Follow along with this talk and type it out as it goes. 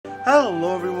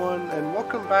Hello everyone, and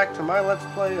welcome back to my Let's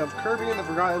Play of Kirby and the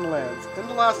Forgotten Lands. In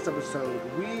the last episode,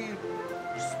 we,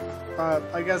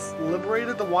 I guess,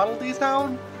 liberated the Waddle Dees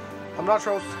town? I'm not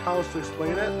sure how else to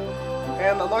explain it.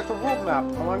 And unlocked the world map,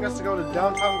 allowing us to go to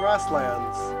Downtown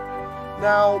Grasslands.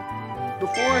 Now,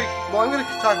 I'm going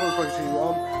to talk about this to you.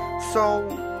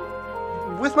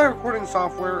 So, with my recording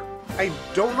software, I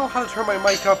don't know how to turn my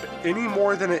mic up any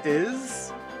more than it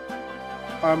is.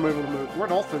 I'm able to move. Where'd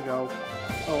Dolphin go?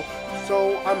 Oh,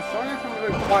 so I'm sorry if I'm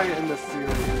really quiet in this series.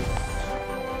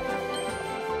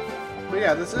 But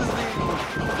yeah, this is the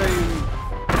same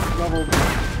level.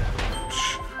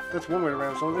 That's one way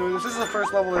around. So anyway, this is the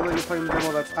first level they let you play in the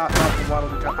demo that's not the Waddle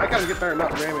Dees. I gotta get better at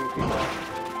not ramming people.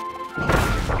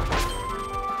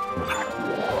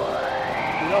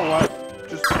 You know what?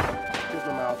 Just get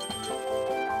them out.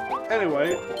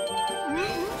 Anyway,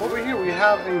 over here we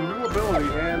have a new ability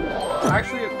and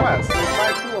actually a quest. It's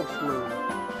my Tulips Bloom.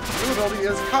 The new ability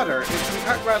is Cutter. It can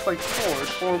cut grass like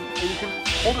swords, or you can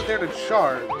hold it there to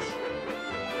charge.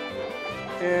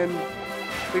 And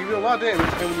they can do a lot of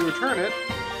damage, and when you return it,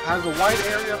 has a wide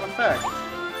area of effect.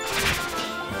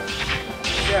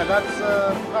 Yeah, that's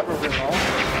not broken at all.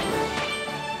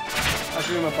 I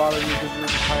shouldn't have bothered you because you were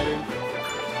just hiding.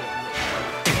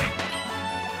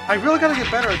 I really gotta get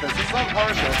better at this. It's not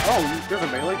hard though. Oh, there's a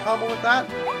melee combo with that?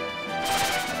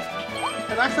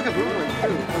 It acts like a boomerang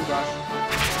too. Oh gosh.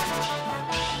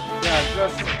 Yeah,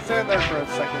 just stand there for a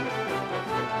second.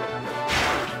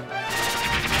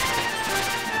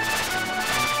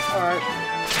 Alright.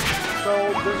 So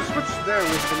there's a switch there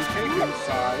with some cake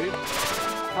inside.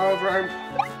 However,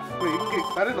 wait, you can get...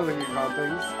 I didn't know they could count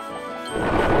things.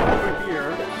 Over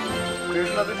here,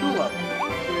 there's another tulip.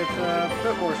 It's a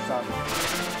bit more stuff.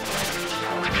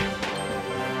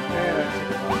 And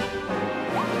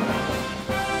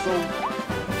so,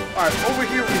 alright, over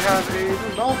here we have a new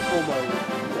mouthful mode.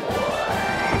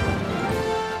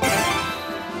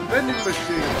 Vending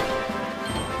machine.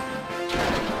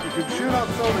 You can shoot out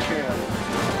soda cans.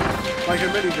 Like a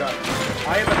minigun. I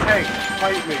am a tank.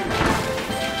 Fight me.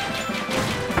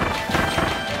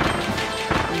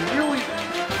 You really...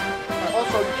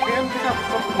 also, you can pick up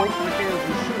some of the cans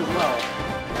and shoot as well.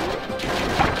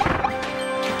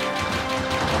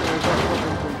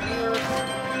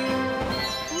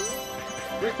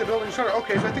 Break the building shutter.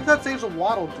 Okay, so I think that saves a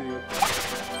Waddle Dee.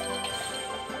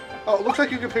 Oh, it looks like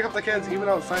you can pick up the cans even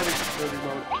outside of security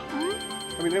mode.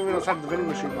 I mean, even outside of the vending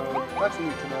machine mode. That's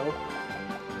neat to know.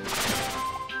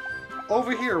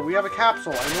 Over here, we have a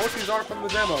capsule. I know what these are from the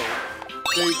demo.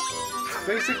 They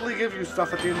basically give you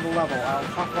stuff at the end of the level. I'll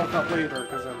talk about that later,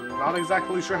 because I'm not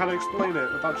exactly sure how to explain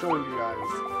it without showing you guys.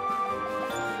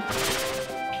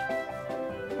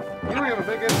 Here we have a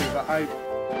big enemy that I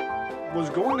was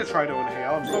going to try to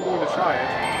inhale. I'm still going to try it.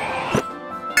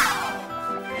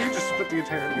 You just spit the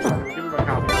entire enemy out of me. Give me my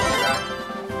copy.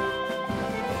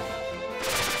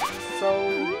 So,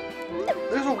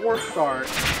 there's a warp star.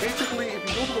 Basically, if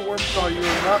you go to the warp star, you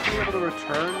will not be able to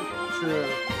return to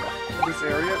this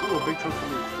area. Ooh, a big chunk of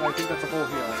meat. I think that's a full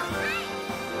heal.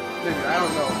 Maybe, I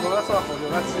don't know. No, that's not a full heal.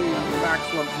 That's the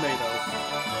maximum tomato.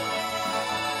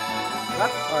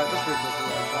 That's, alright, that's pretty good.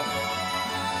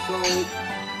 So,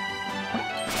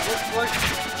 looks like...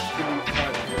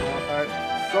 Alright,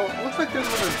 so it looks like there's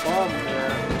another bomb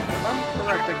there. If I'm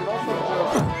correct, I can also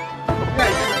just... Yeah,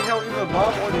 you can see how either the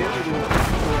bomb or the enemy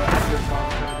active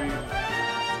bomb's gonna be.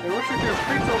 It looks like there's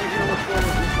crates over here with one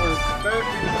of these, or better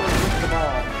for you to use the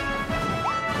bomb.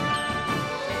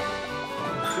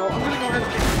 So I'm gonna go ahead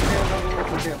and take these cans out of the way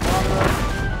so they can't bother us.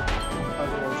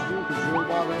 Otherwise you, because you'll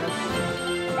bother us.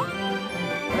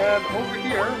 And over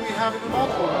here, we have a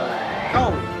multiple mode.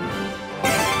 Cone.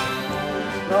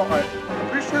 No, I'm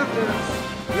pretty sure there's...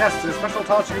 Yes, there's special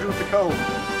talks you can do with the cone.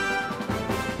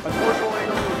 Unfortunately, I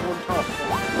only have one top.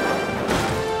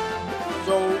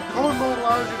 So, cone mode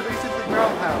allows you to basically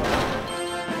ground pound.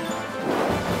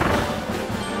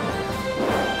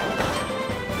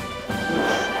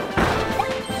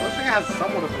 Which looks like it has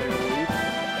somewhat of an AoE.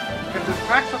 If there's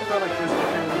cracks something like this, you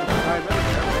can dive in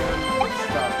there and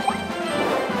stuff.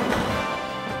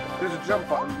 There's a jump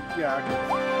button. Yeah, I can.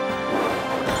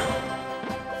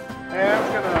 And I'm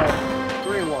gonna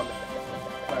 3 in 1.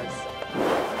 Nice.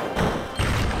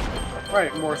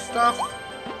 Right, more stuff.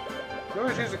 No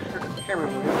one change the camera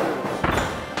move.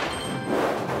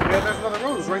 And there's another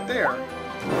rose right there.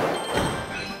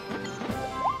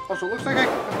 Also, it looks like I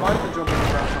can combine the jump and the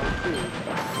ground too.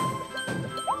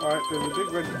 Alright, there's a big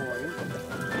red coin.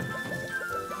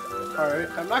 Alright,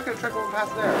 I'm not gonna try going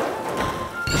past there.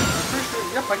 I'm pretty sure,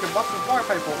 yep, I can bust the fire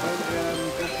pipe open and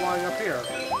go flying up here.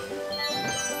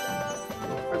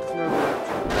 That's another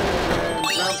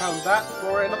found that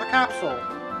or another capsule.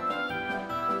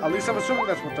 At least I'm assuming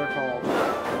that's what they're called.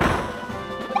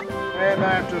 And I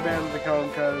have to abandon the cone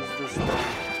because this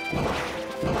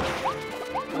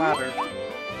ladder.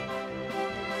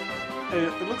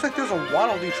 It looks like there's a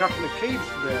Waddle Dee trapped in a cage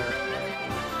there.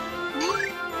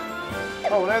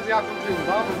 Oh, and I have the option between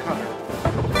bomb and cutter.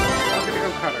 I'm gonna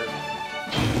go cutter.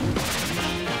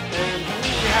 And we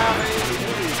have a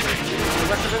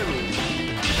bunch of enemies.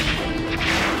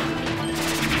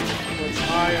 Which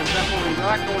I am definitely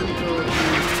not going to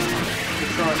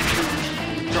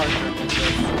charge them with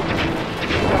this.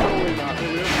 Definitely not.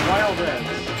 It is Wild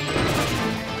Edge.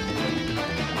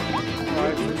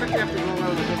 Alright, looks like you have to go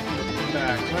around the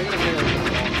back. Can I get a damage?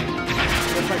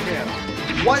 Yes, I can.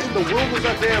 What in the world was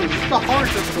that damage? This is the hard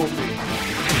difficulty.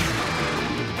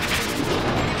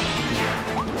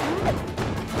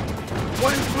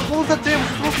 What was that damage?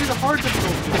 It's supposed to be the hard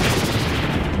difficulty.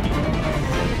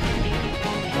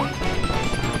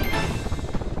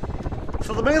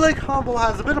 So the melee combo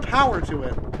has a bit of power to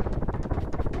it.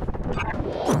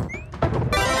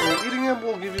 So eating him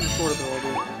will give you the sword ability.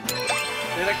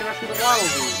 And I can rescue the Waddle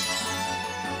Dees.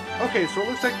 Okay, so it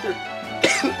looks like there...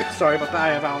 Sorry about that,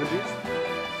 I have allergies.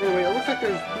 Anyway, it looks like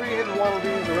there's 3 hidden Waddle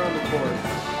Dees around the course.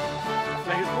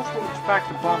 Now he's supposed to go back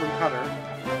to Bob and Cutter.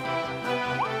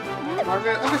 I'm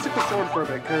gonna stick the sword for a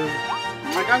bit, because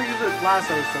I gotta use it last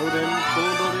episode, and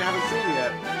the ability I haven't seen yet.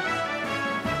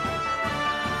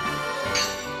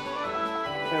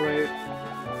 Anyway,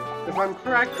 if I'm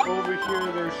correct, over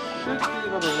here there should be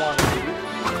another Waddle Dee.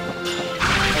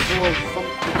 As well as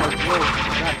something like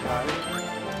that guy.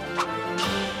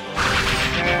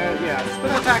 And yeah, spin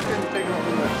attack didn't take up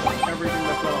pretty much everything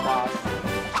that's not a boss.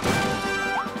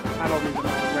 I don't even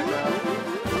know right now.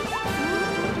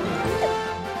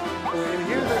 So in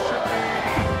here there should be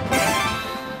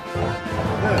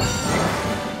this.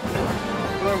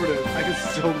 Whatever it is, I can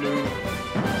still move.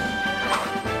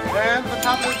 And the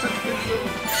top of it just gets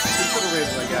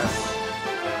incinerated, I guess.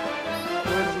 And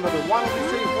there's another Waddle Dee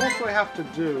save. What else do I have to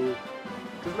do?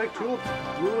 Just make tulips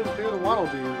blue and clear the Waddle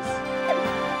Dees.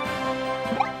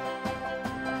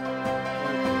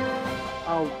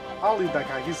 I'll leave that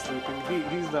guy. He's sleeping.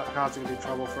 He's not causing any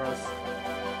trouble for us.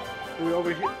 And we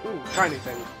over here. Ooh, shiny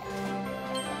thing,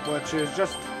 which is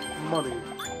just money.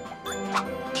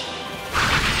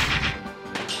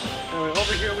 Anyway,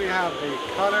 over here we have a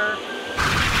cutter.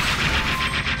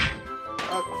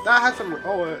 That has some.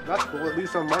 Oh, that's cool. At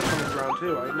least some marks on the ground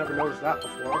too. I never noticed that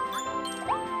before.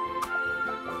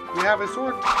 We have a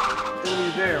sword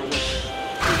enemy there, which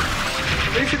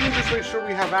basically just make sure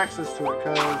we have access to it,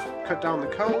 because cut down the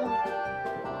cone,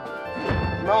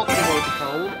 melt below the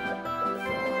cone,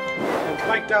 and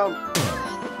spike down.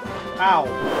 Ow!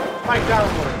 Spike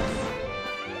downwards.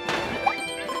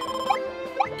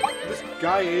 This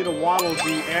guy ate a Waddle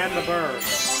Dee and a bird.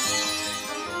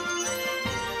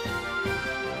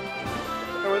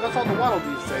 Anyway, that's all the Waddle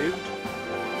Dees saved.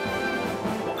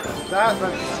 Let's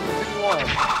continue on.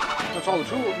 That's all the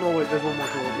tulip. No, wait, there's one more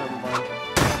tulip. Never mind.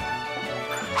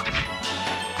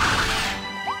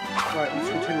 Right, let's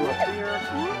continue up here.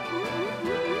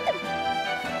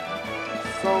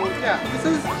 So, yeah, this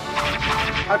is...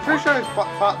 I'm pretty sure I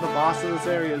fought the boss in this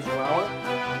area as well.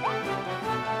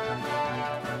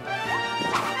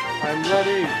 I'm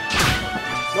ready.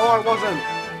 No, I wasn't.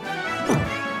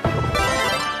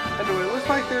 Anyway, it looks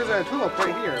like there's a tulip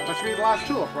right here. That should be the last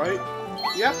tulip, right?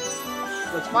 Yep.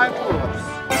 That's 5 tulips.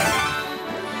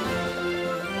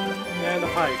 And a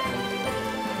pipe.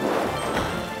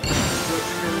 Which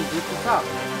can group this up.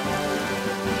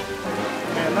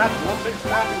 And that's one big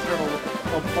snapping turtle.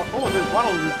 Oh, there's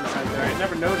Waddle Dees inside there. I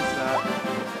never noticed that.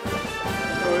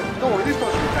 Don't worry, these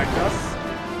supposed to protect us.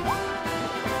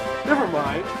 Never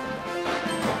mind.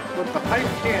 But the pipe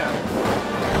can.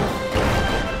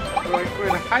 So I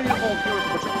create a hiding hole here with a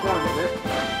bunch of corn in it.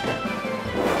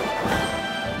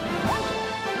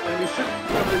 And we should be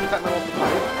able to use that metal off the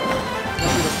pipe. Now we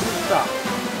need to boost up.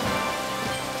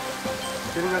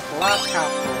 Getting us the last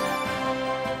capsule.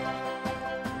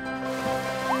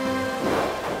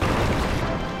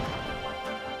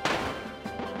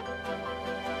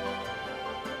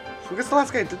 So I guess the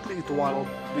last guy didn't eat the Waddle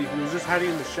Dee, he was just hiding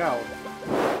in the shell.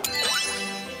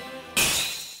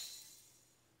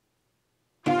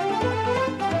 And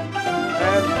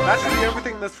that should be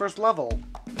everything in this first level.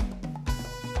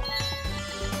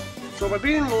 So by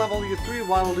beating the level, you get 3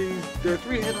 Waddle Dees. There are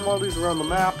 3 hidden Waddle Dees around the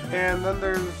map, and then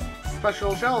there's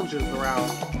special challenges around.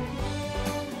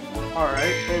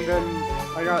 Alright, and then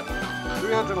I got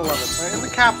 311. In the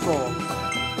capsule,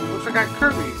 looks like I got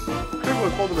Kirby. Kirby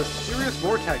was pulled in a mysterious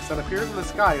vortex that appears in the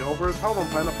sky over his home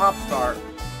planet Popstar.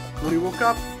 When he woke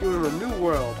up, he was in a new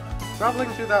world. Traveling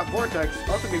through that vortex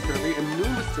also gave Kirby a new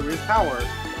mysterious power.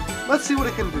 Let's see what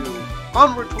it can do.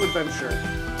 Onward to adventure.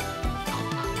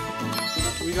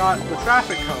 We got the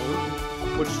traffic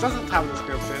cone, which doesn't have a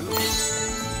description,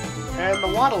 and the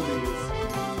Waddle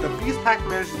Dees. The Beast Pack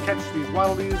managed to catch these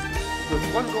Waddle Dees with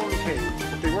one golden cage.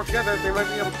 If they work together, they might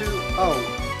be able to... Oh,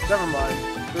 never mind.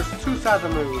 They're too sad to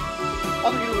move.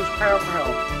 All they can do is cry out for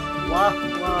help.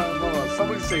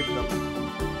 Somebody saved them.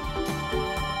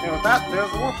 And with that,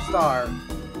 there's the Warp Star.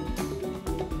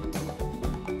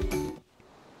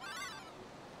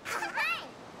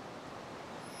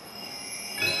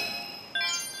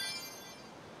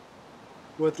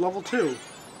 With level 2.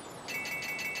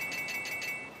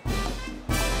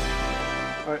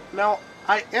 Alright, now,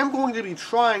 I am going to be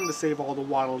trying to save all the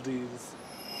Waddle Dees.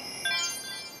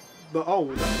 But,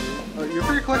 your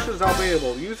figure collection is now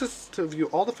available. Use this to view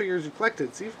all the figures you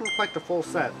collected. See if you can collect the full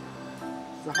set.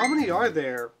 So how many are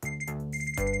there?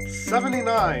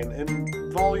 79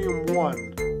 in Volume 1.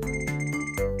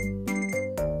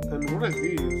 And what are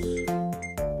these?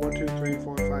 1, 2, 3,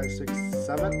 4, 5, 6,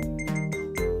 7?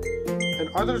 And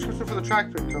are there descriptions for the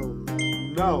traffic cones?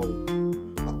 No.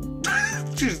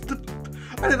 Jeez,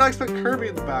 I did not expect Kirby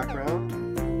in the background.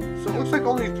 So it looks like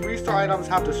only 3-star items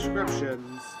have descriptions.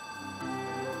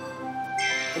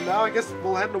 And now I guess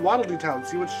we'll head to Waddle Dee Town and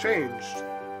see what's changed.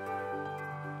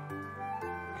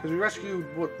 Because we rescued,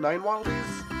 what, 9 Waddle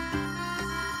Dees?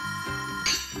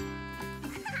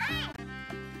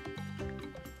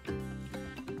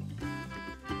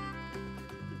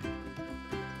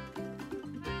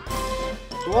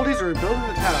 The Waddle Dees are rebuilding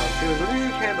the town. They are doing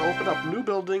what they can to open up new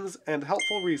buildings and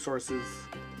helpful resources.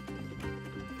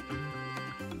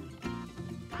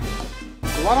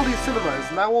 The Waddle Dee Cinema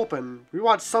is now open.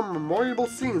 Rewatch some memorable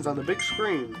scenes on the big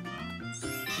screen.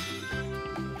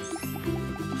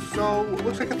 So, it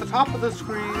looks like at the top of the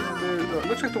screen, it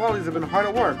looks like the Waddle Dees have been hard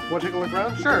at work. Want to take a look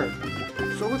around? Sure.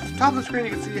 So, at the top of the screen,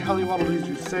 you can see how many Waddle Dees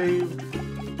you saved.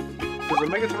 There's a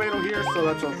Mega Tomato here, so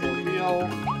that's our full heal.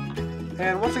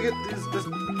 And once I get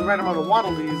the right amount of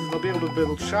Waddle Dees, they'll be able to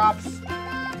build shops.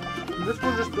 And this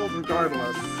one just builds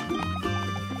regardless.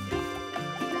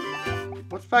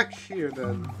 What's back here,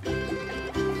 then?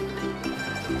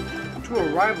 To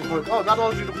Arrival Point. Oh, that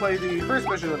allows you to play the first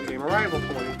mission of the game, Arrival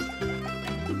Point.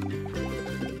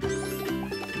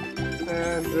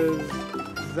 And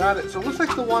is that it? So it looks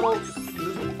like the Waddle...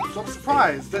 So I'm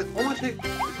surprised that only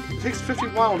takes 50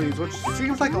 Waddle Dees, which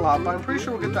seems like a lot, but I'm pretty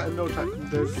sure we'll get that in no time.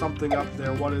 There's something up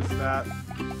there. What is that?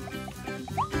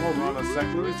 Hold on a sec.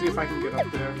 Let me see if I can get up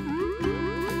there.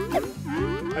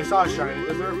 I saw a shiny.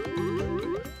 Is there...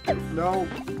 No.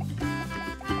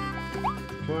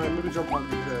 Alright, let me jump on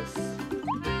this.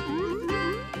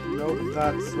 Nope,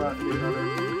 that's not the other.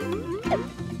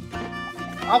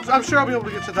 I'm sure I'll be able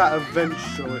to get to that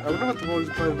eventually. I wonder what the boys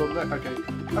are playing about that. Okay.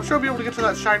 I'm sure I'll be able to get to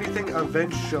that shiny thing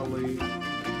eventually.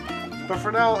 But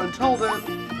for now, until then,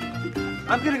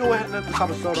 I'm going to go ahead and end this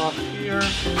episode off here.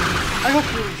 I hope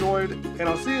you enjoyed, and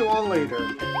I'll see you all later.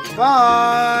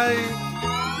 Bye!